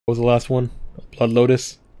was the last one? Blood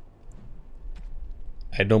Lotus?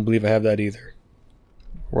 I don't believe I have that either.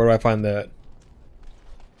 Where do I find that?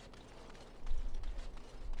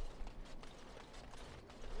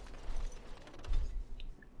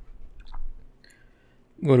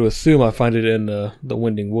 I'm going to assume I find it in the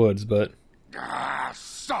Winding Woods, but... Ah,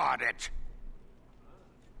 sod it!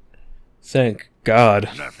 Thank God.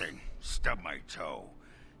 Nothing. Stubbed my toe.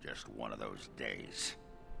 Just one of those days.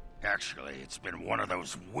 Actually, it's been one of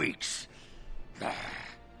those weeks.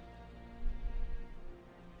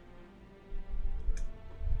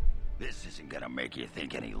 This isn't gonna make you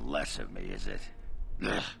think any less of me, is it?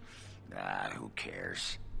 Who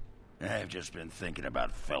cares? I've just been thinking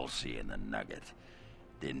about Topsy and the Nugget.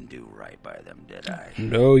 Didn't do right by them, did I?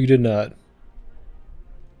 No, you did not.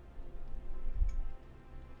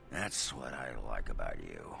 That's what I like about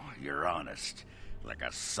you. You're honest, like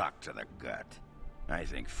a sock to the gut. I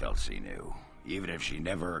think Topsy knew, even if she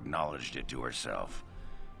never acknowledged it to herself.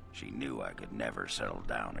 She knew I could never settle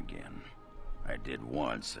down again. I did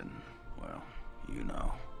once, and, well, you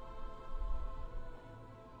know.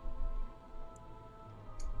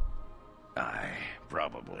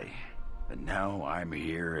 Probably. But now I'm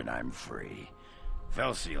here and I'm free.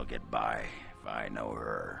 Topsy'll get by if I know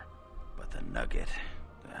her. But the Nugget,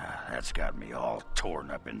 that's got me all torn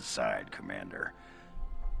up inside, Commander.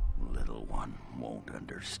 Little one won't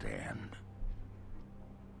understand.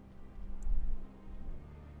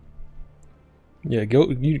 Yeah, go.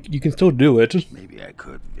 You can still do it. Maybe I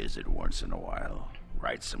could visit once in a while,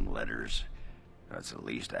 write some letters. That's the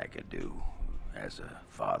least I could do as a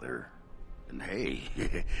father. And hey,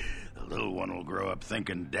 the little one will grow up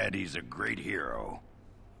thinking Daddy's a great hero.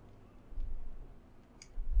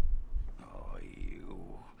 Oh,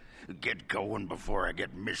 you. Get going before I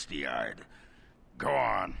get misty-eyed. Go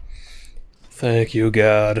on. Thank you,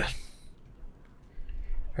 God.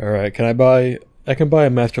 Alright, can I buy... I can buy a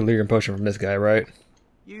Master Lyrium potion from this guy, right?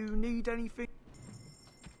 You need anything?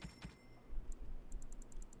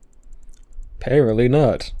 Apparently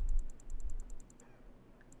not.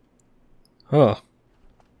 Huh.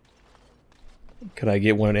 Can I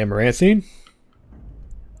get one in Amaranthine?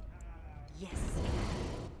 Yes.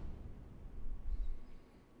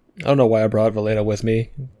 I don't know why I brought Valena with me.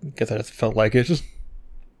 Guess I just felt like it.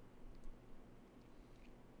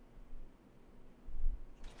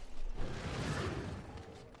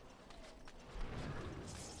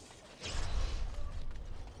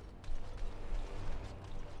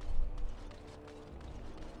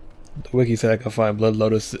 The wiki said I can find Blood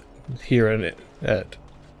Lotus here and at.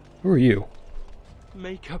 Who are you?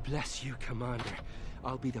 May God bless you, Commander.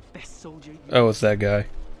 I'll be the best soldier you... Oh, it's that guy.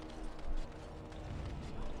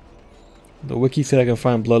 The wiki said I can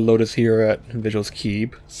find Blood Lotus here at Vigil's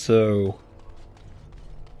Keep, so...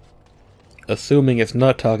 Assuming it's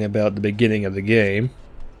not talking about the beginning of the game.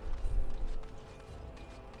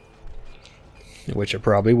 Which it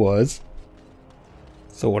probably was.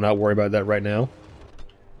 So we'll not worry about that right now.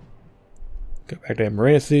 Go back to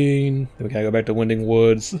Amaranthine, then we gotta go back to Winding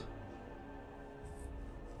Woods.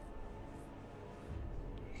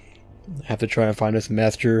 I have to try and find this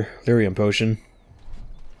Master Lyrium potion.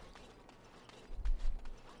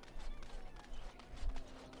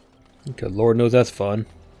 Good Lord knows that's fun.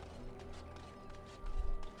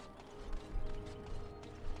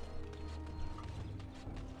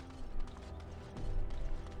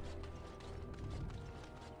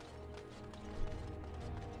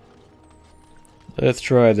 Let's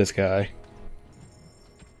try this guy.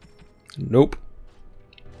 Nope.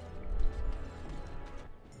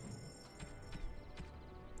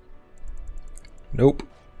 Nope.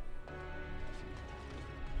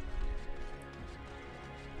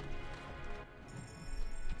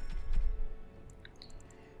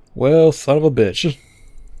 Well, son of a bitch. Let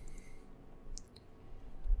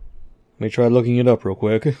me try looking it up real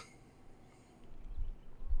quick.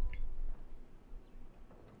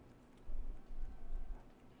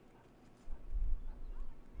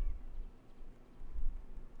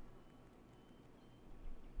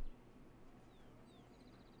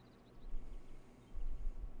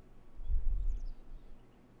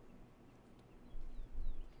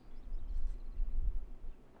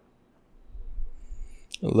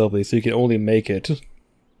 Lovely, so you can only make it.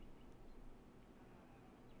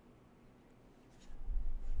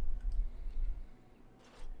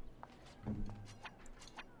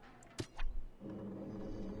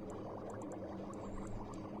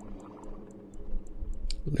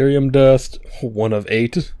 Lyrium dust, 1 of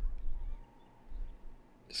 8.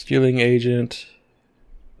 Stealing agent.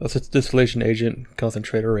 That's its distillation agent,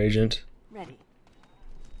 concentrator agent. Ready.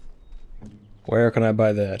 Where can I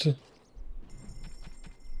buy that?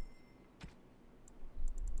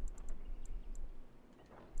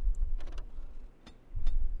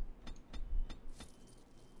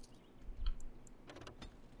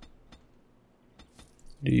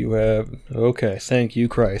 Do you have... Okay, thank you,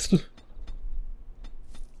 Christ.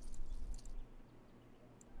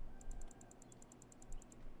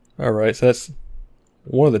 Alright, so that's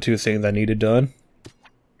one of the two things I needed done.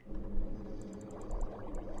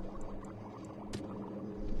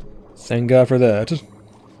 Thank God for that.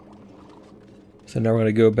 So now we're going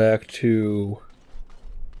to go back to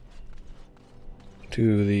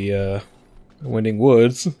the Winding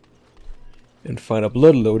Woods and find a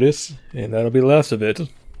Blood Lotus, and that'll be the last of it.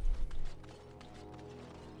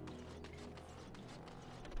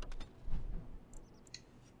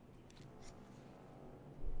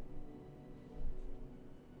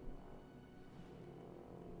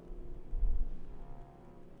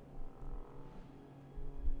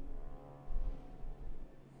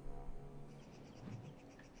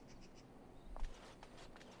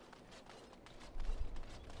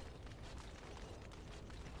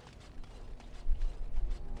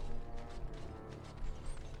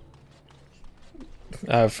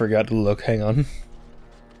 I forgot to look, hang on.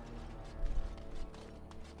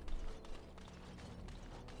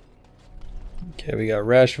 Okay, we got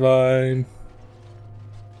Rash Vine.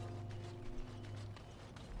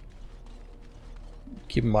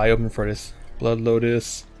 Keep my eye open for this Blood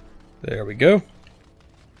Lotus. There we go.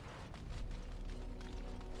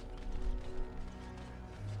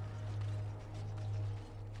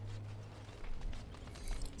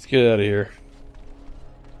 Let's get out of here.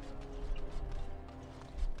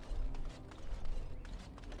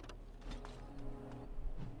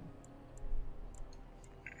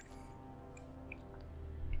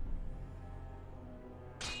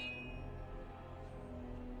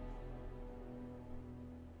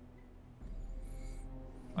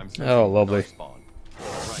 Oh, lovely.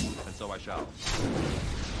 Right, and so I shall.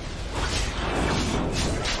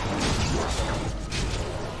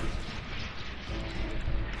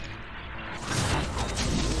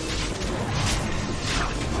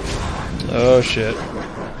 Oh shit.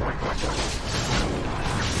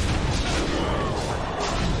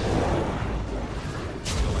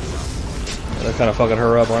 They're kind of fucking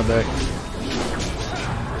her up, aren't they?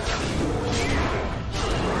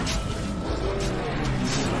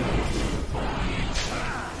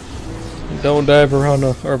 Don't die,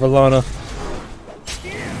 Verona, or Valana.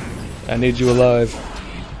 I need you alive.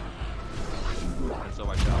 And so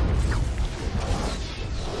I shall.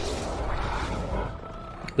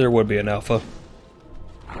 There would be an alpha.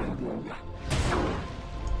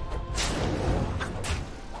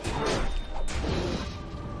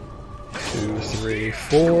 2, 3,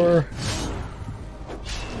 4.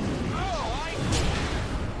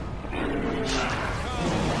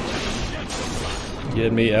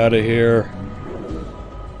 Get me out of here.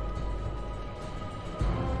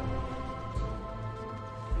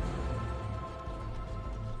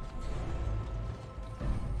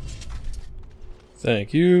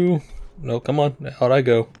 Thank you. No, come on. How'd I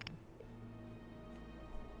go?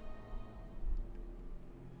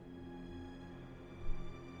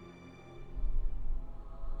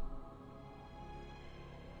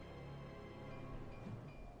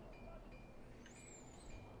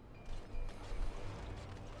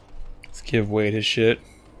 Let's give Wade his shit.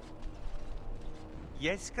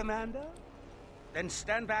 Yes, Commander? Then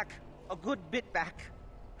stand back. A good bit back.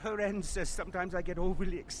 Her end says sometimes I get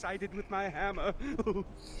overly excited with my hammer.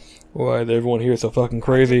 Why is everyone here so fucking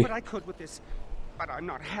crazy? I did what I could with this, but I'm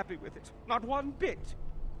not happy with it. Not one bit.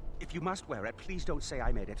 If you must wear it, please don't say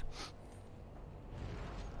I made it.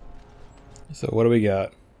 So what do we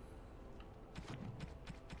got?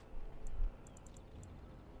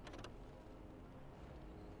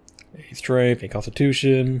 A strength, a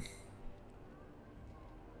constitution.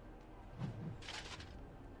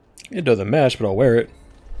 It doesn't match, but I'll wear it.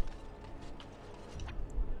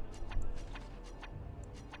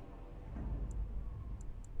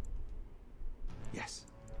 Yes.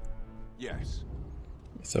 Yes.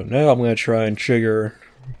 So now I'm gonna try and trigger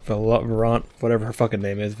whatever her fucking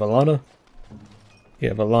name is, Valana.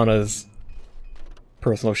 Yeah, Valana's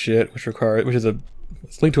personal shit, which is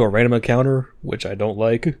it's linked to a random encounter, which I don't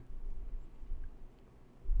like.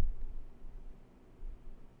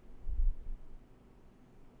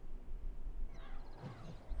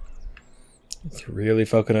 It's really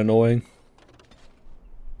fucking annoying.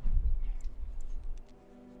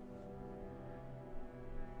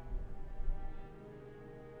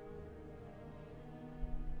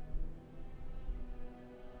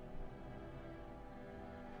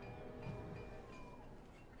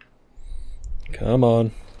 Come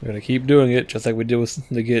on. We're gonna keep doing it, just like we did with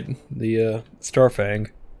to get the Starfang.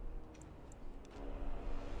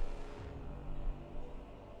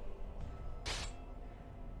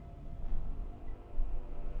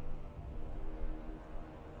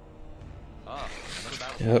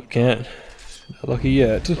 Yep, can't. Not lucky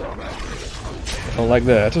yet. Don't like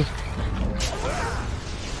that.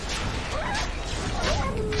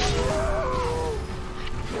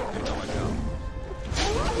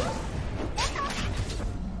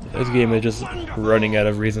 This game is just running out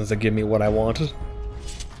of reasons to give me what I want.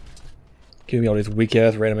 Give me all these weak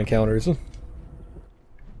ass random encounters.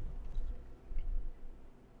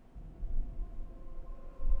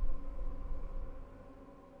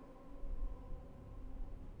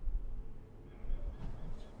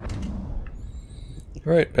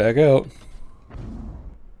 Alright, back out.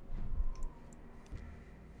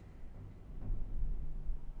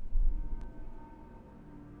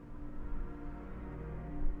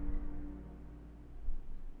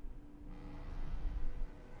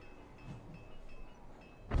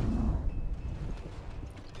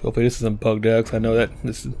 Hopefully this isn't bugged out, because I know that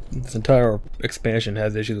this entire expansion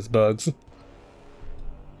has issues with bugs.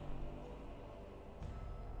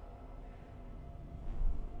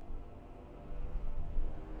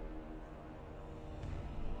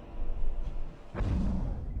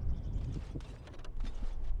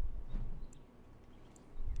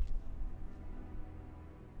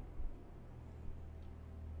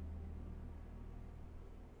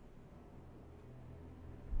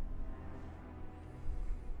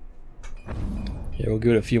 Yeah, we'll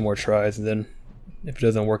give it a few more tries, and then if it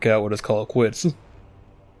doesn't work out, we'll just call it quits.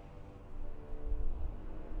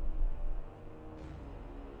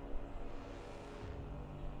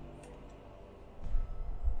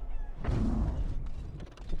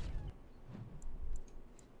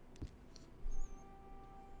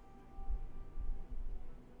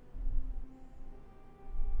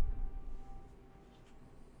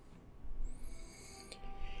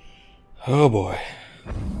 Oh boy.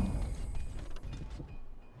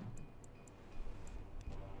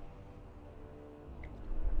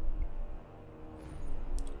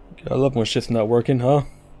 I love when shit's not working, huh?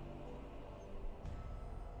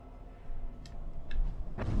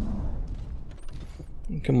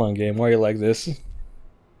 Come on, game, why are you like this?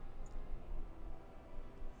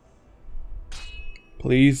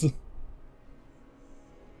 Please?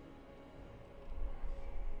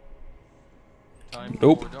 Time for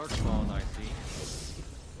Nope. more dark spawn, I see.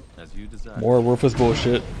 As you desire. More worthless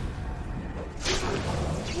bullshit.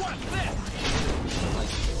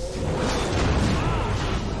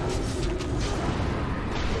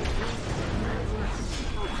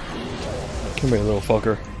 Come here, little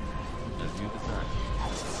fucker. As you desire.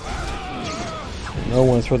 No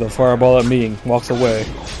one throws a fireball at me and walks away.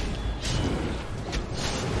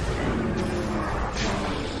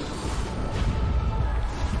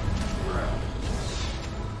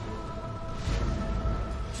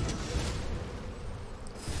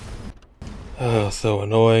 Oh, so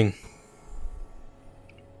annoying.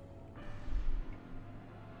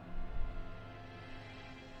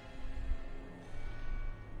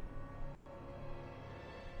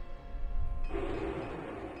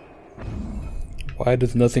 Why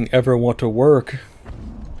does nothing ever want to work?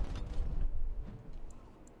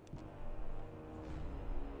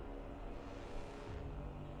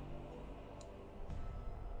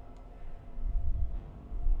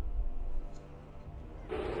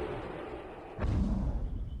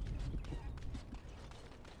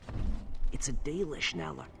 It's a Dalish,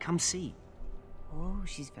 Nella. Come see. Oh,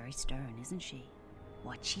 she's very stern, isn't she?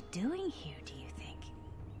 What's she doing here, do you think?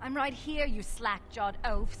 I'm right here, you slack-jawed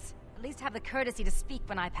oafs. At least have the courtesy to speak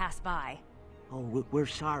when I pass by. Oh, we're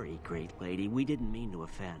sorry, great lady. We didn't mean to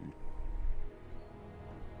offend.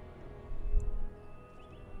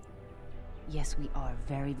 Yes, we are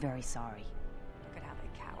very, very sorry. Look at how they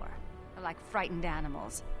cower. They're like frightened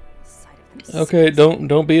animals. The sight of them Okay, scares me.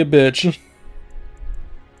 don't be a bitch.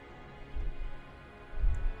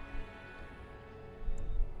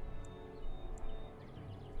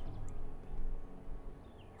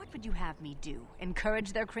 What would you have me do?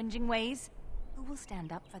 Encourage their cringing ways? Who will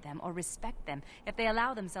stand up for them or respect them if they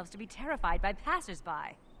allow themselves to be terrified by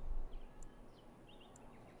passers-by?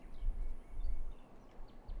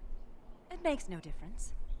 It makes no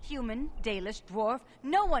difference. Human, Dalish, dwarf,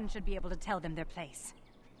 no one should be able to tell them their place.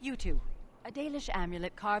 You two, a Dalish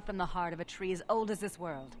amulet carved from the heart of a tree as old as this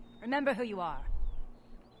world. Remember who you are.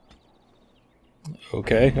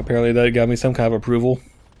 Okay, apparently that got me some kind of approval.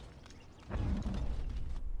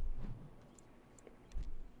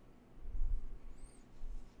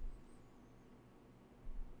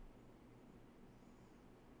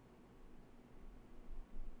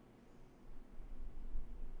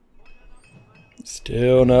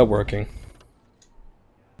 Still not working.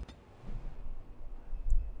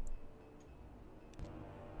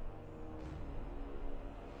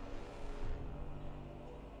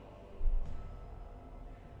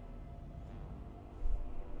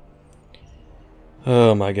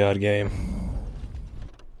 Oh my god, game.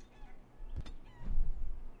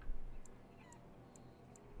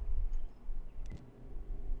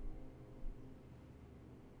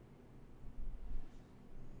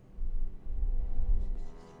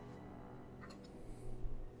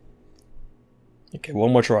 Okay,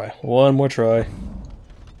 one more try. One more try.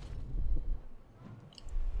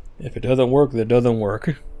 If it doesn't work, it doesn't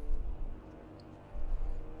work.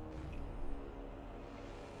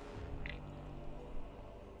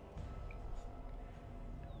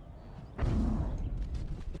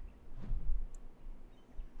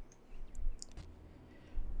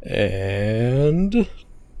 And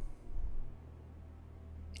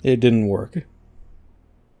it didn't work. It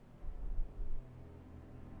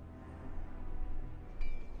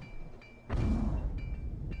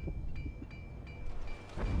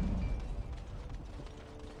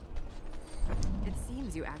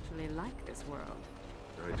seems you actually like this world.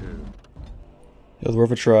 I do. It was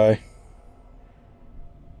worth a try.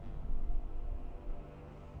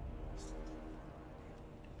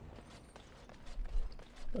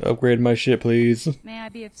 Upgrade my shit, please. May I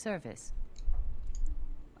be of service?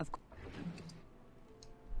 Of course.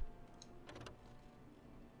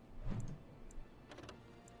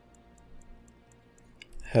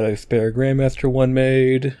 Had a spare Grandmaster one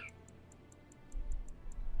made.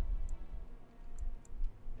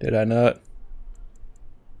 Did I not?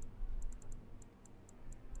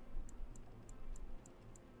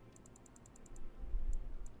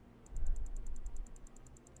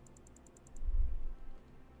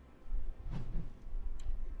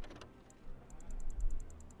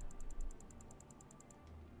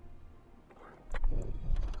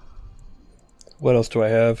 What else do I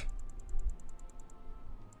have?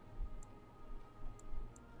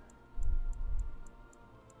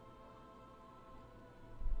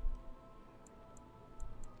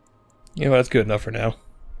 You know what, that's good enough for now.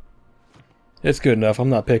 It's good enough, I'm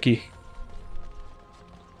not picky.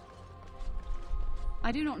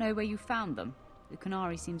 I do not know where you found them. The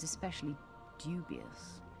Canary seems especially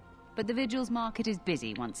dubious. But the Vigil's market is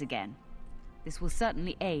busy once again. This will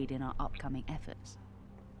certainly aid in our upcoming efforts.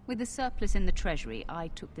 With the surplus in the treasury, I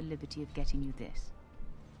took the liberty of getting you this.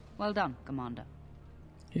 Well done, Commander.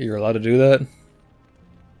 You're allowed to do that?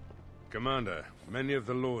 Commander, many of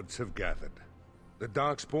the lords have gathered. The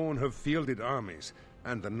Darkspawn have fielded armies,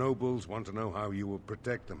 and the nobles want to know how you will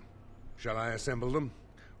protect them. Shall I assemble them,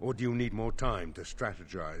 or do you need more time to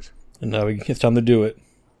strategize? And now it's time to do it.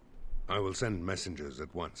 I will send messengers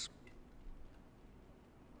at once.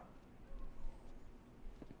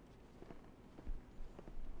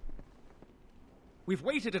 We've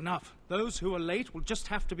waited enough. Those who are late will just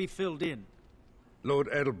have to be filled in. Lord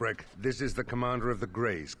Edelbrecht, this is the commander of the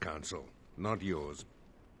Greys Council, not yours.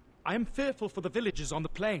 I am fearful for the villagers on the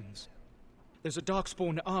plains. There's a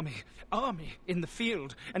Darkspawn army in the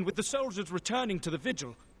field, and with the soldiers returning to the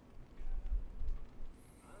Vigil.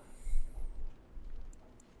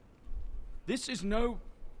 This is no...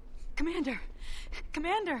 Commander!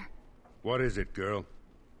 Commander! What is it, girl?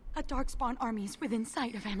 A Darkspawn army is within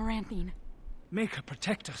sight of Amaranthine. Make her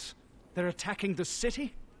protect us. They're attacking the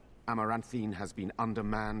city? Amaranthine has been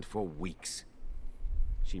undermanned for weeks.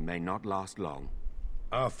 She may not last long.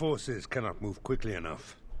 Our forces cannot move quickly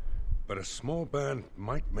enough, but a small band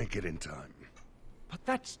might make it in time. But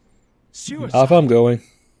that's suicide. Off I'm going.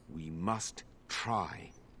 We must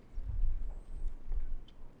try.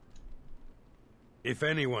 If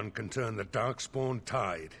anyone can turn the Darkspawn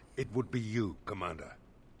tide, it would be you, Commander.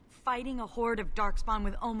 Fighting a horde of Darkspawn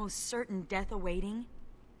with almost certain death awaiting?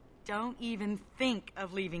 Don't even think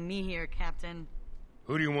of leaving me here, Captain.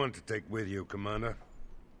 Who do you want to take with you, Commander?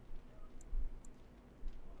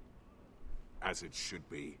 As it should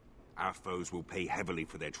be. Our foes will pay heavily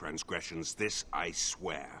for their transgressions, this I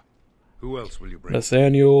swear. Who else will you bring?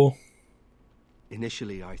 Nathaniel.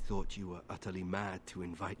 Initially, I thought you were utterly mad to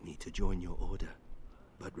invite me to join your order.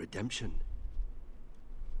 But redemption...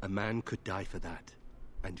 A man could die for that,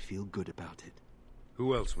 and feel good about it.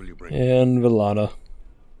 Who else will you bring? And Villana.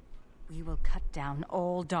 We will cut down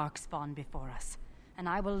all Darkspawn before us, and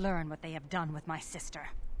I will learn what they have done with my sister.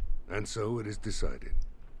 And so it is decided.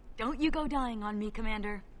 Don't you go dying on me,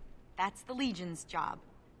 Commander. That's the Legion's job.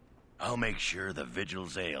 I'll make sure the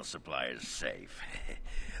Vigil's ale supply is safe.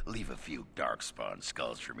 Leave a few Darkspawn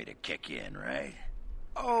skulls for me to kick in, right?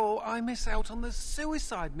 Oh, I miss out on the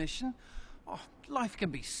suicide mission. Oh, life can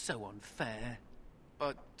be so unfair.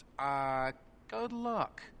 But, good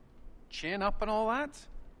luck. Chin up and all that?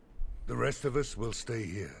 The rest of us will stay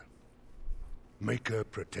here. Make her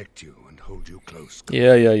protect you and hold you close.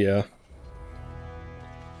 Yeah.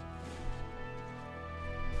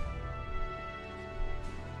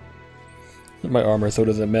 My armor so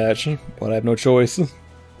doesn't match, but I have no choice.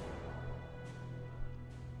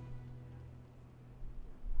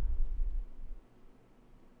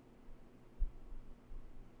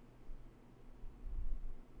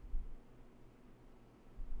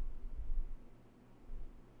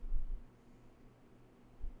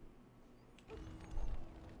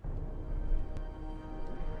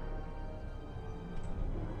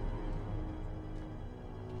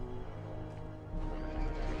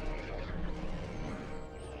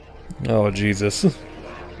 Oh, Jesus. It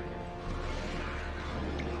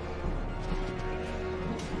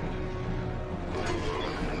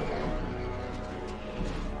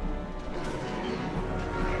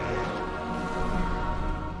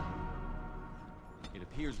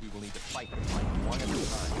appears we will need to fight the fight one at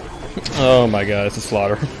a time. Oh my god, it's a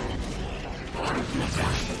slaughter.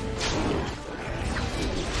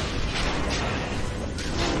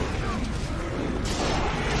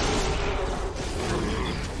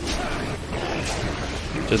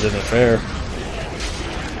 Just isn't fair.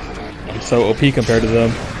 I'm so OP compared to them.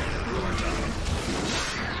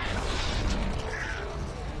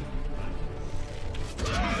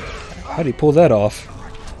 How'd he pull that off?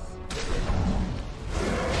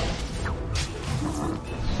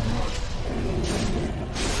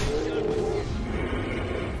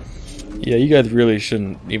 Yeah, you guys really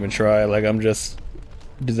shouldn't even try. Like, I'm just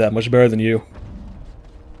that much better than you.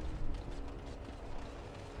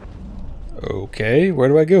 Okay, where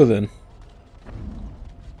do I go then?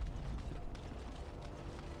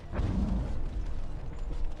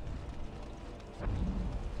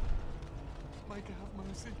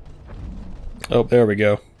 Oh, there we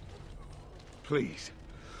go. Please,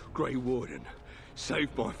 Grey Warden,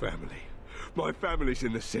 save my family. My family's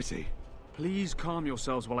in the city. Please calm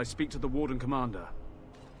yourselves while I speak to the Warden Commander.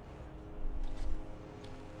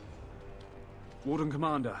 Warden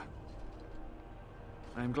Commander,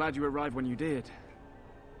 I am glad you arrived when you did,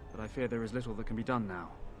 but I fear there is little that can be done now.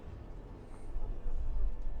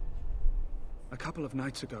 A couple of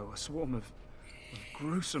nights ago, a swarm of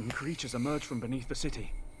gruesome creatures emerged from beneath the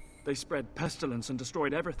city. They spread pestilence and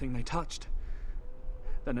destroyed everything they touched.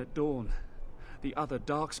 Then at dawn, the other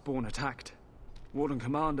Darkspawn attacked. Warden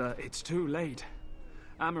Commander, it's too late.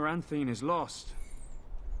 Amaranthine is lost.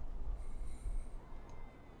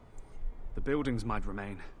 The buildings might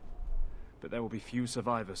remain, but there will be few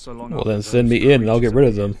survivors so long. Well, then send me in and I'll get rid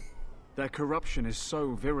of them. Their corruption is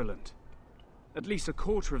so virulent. At least a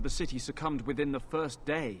quarter of the city succumbed within the first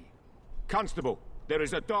day. Constable, there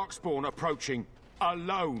is a Darkspawn approaching.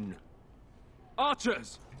 Alone.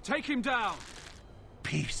 Archers, take him down!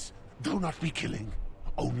 Peace. Do not be killing.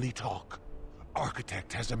 Only talk.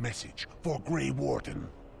 Architect has a message for Grey Warden.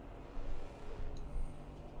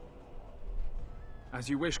 As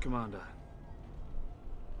you wish, Commander.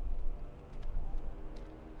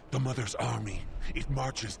 The Mother's army. It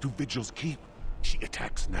marches to Vigil's Keep. She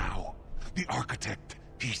attacks now. The Architect,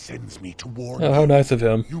 he sends me to warn Oh, how nice of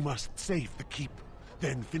him. You must save the Keep,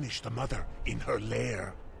 then finish the Mother in her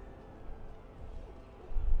lair.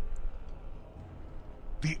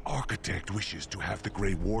 The Architect wishes to have the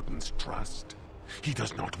Grey Warden's trust. He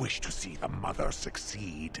does not wish to see the Mother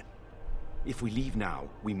succeed. If we leave now,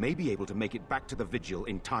 we may be able to make it back to the Vigil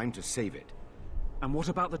in time to save it. And what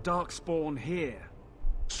about the Darkspawn here?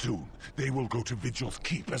 Soon, they will go to Vigil's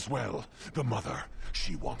Keep as well. The Mother,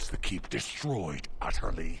 she wants the Keep destroyed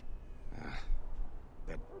utterly.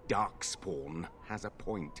 The Darkspawn has a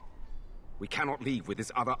point. We cannot leave with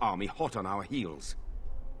this other army hot on our heels.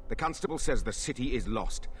 The Constable says the city is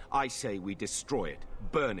lost. I say we destroy it,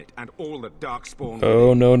 burn it, and all the Darkspawn...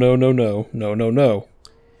 Oh, no, no, no, no. No, no, no.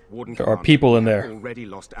 Warden There are people in we there. have already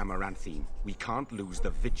lost Amaranthine. We can't lose the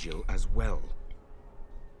Vigil as well.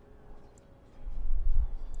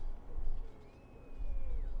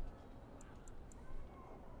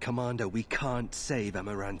 Commander, we can't save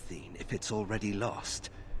Amaranthine if it's already lost.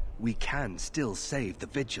 We can still save the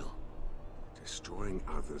Vigil. Destroying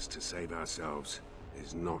others to save ourselves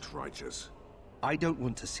is not righteous. I don't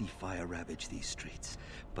want to see fire ravage these streets,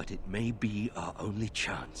 but it may be our only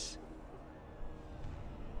chance.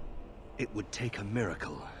 It would take a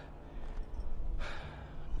miracle.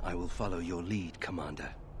 I will follow your lead, Commander.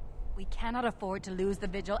 We cannot afford to lose the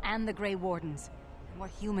Vigil and the Grey Wardens. And what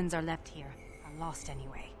humans are left here are lost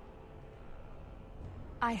anyway.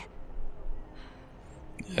 Yeah,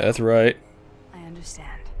 that's right. I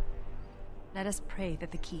understand. Let us pray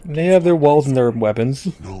that the Keep... They have their walls and their weapons.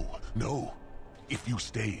 No, no. If you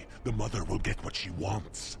stay, the Mother will get what she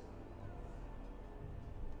wants.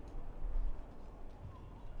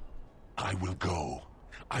 I will go.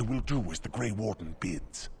 I will do as the Grey Warden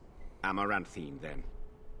bids. Amaranthine, then.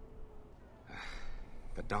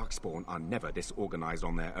 The Darkspawn are never disorganized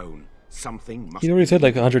on their own. Something must. He already said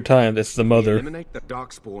like 100 times, this is the mother. Eliminate the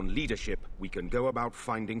Darkspawn leadership, we can go about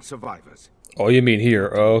finding survivors. Oh, you mean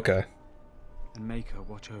here? Oh, okay. And make her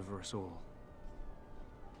watch over us all.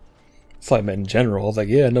 It's like in general. I was like,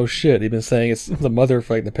 yeah, no shit. They've been saying it's the mother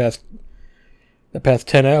for like the past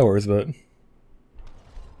 10 hours, but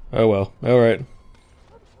oh well. All right,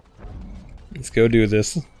 let's go do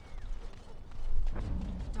this.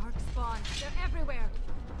 Darkspawn, they're everywhere.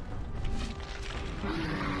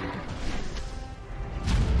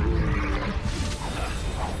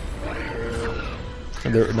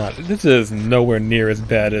 They're not. This is nowhere near as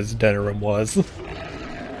bad as Denerim was.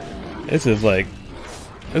 This is like,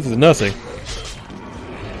 this is nothing.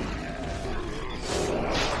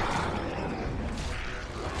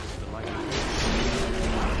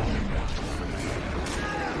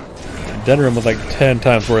 Denerim was like 10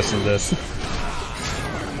 times worse than this.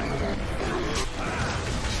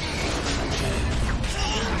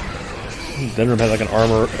 Denerim had like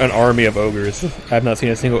an army of ogres. I have not seen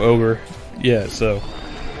a single ogre yet, so.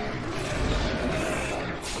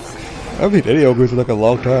 I've seen any ogres in like a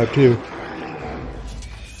long time too.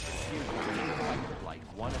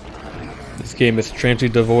 This game is strangely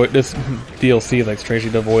devoid. This DLC is like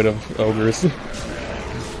strangely devoid of ogres,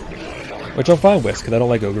 which I'm fine with because I don't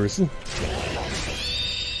like ogres.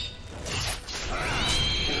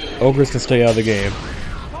 Ogres can stay out of the game.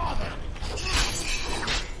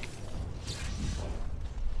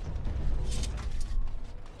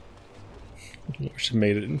 Which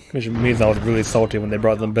means I was really salty when they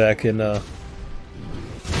brought them back in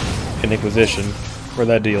Inquisition for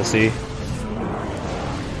that DLC.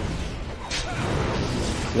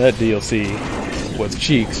 That DLC was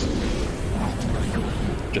cheeks.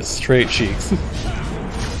 Just straight cheeks.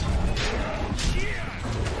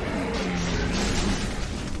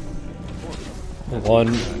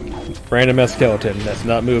 One random ass skeleton that's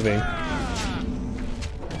not moving.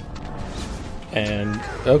 And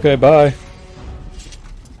okay, bye.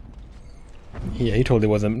 Yeah, he totally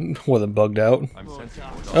wasn't bugged out.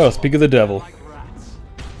 Oh, speak of the devil.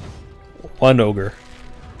 One ogre.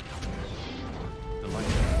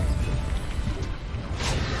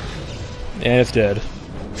 And it's dead.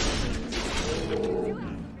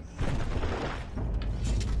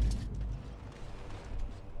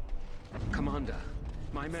 Commander,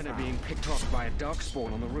 my men are being picked off by a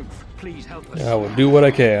Darkspawn on the roof. Please help us. I will do what I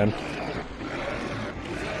can.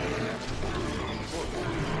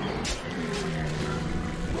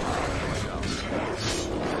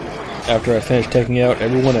 After I finish taking out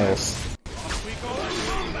everyone else.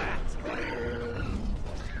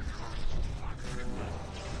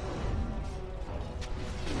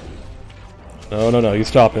 No, you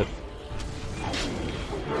stop it.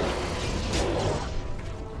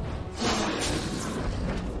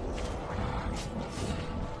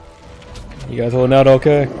 You guys holding out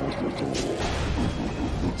okay?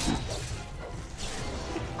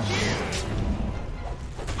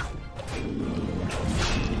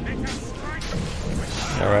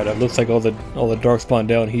 Alright, it looks like all the Darkspawn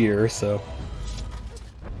down here, so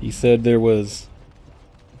he said there was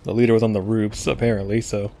the leader was on the roofs apparently,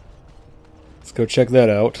 so let's go check that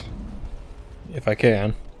out if I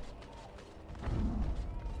can.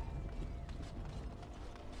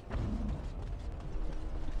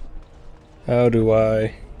 How do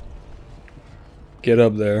I get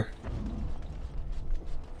up there?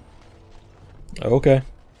 Okay.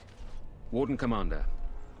 Warden Commander,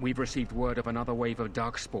 we've received word of another wave of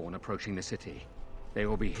Darkspawn approaching the city. They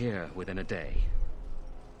will be here within a day.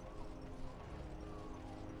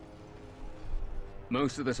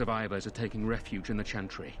 Most of the survivors are taking refuge in the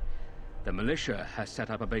Chantry. The militia has set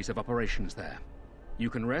up a base of operations there. You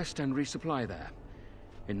can rest and resupply there.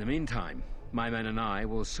 In the meantime, my men and I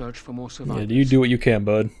will search for more survivors. Yeah, you do what you can,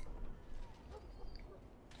 bud.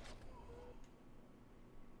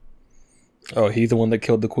 Oh, he's the one that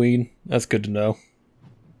killed the queen? That's good to know.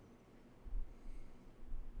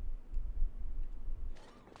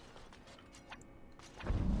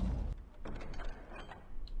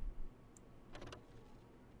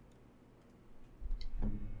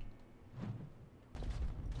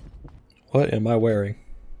 What am I wearing?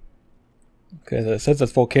 Okay, so it says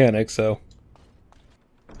it's volcanic, so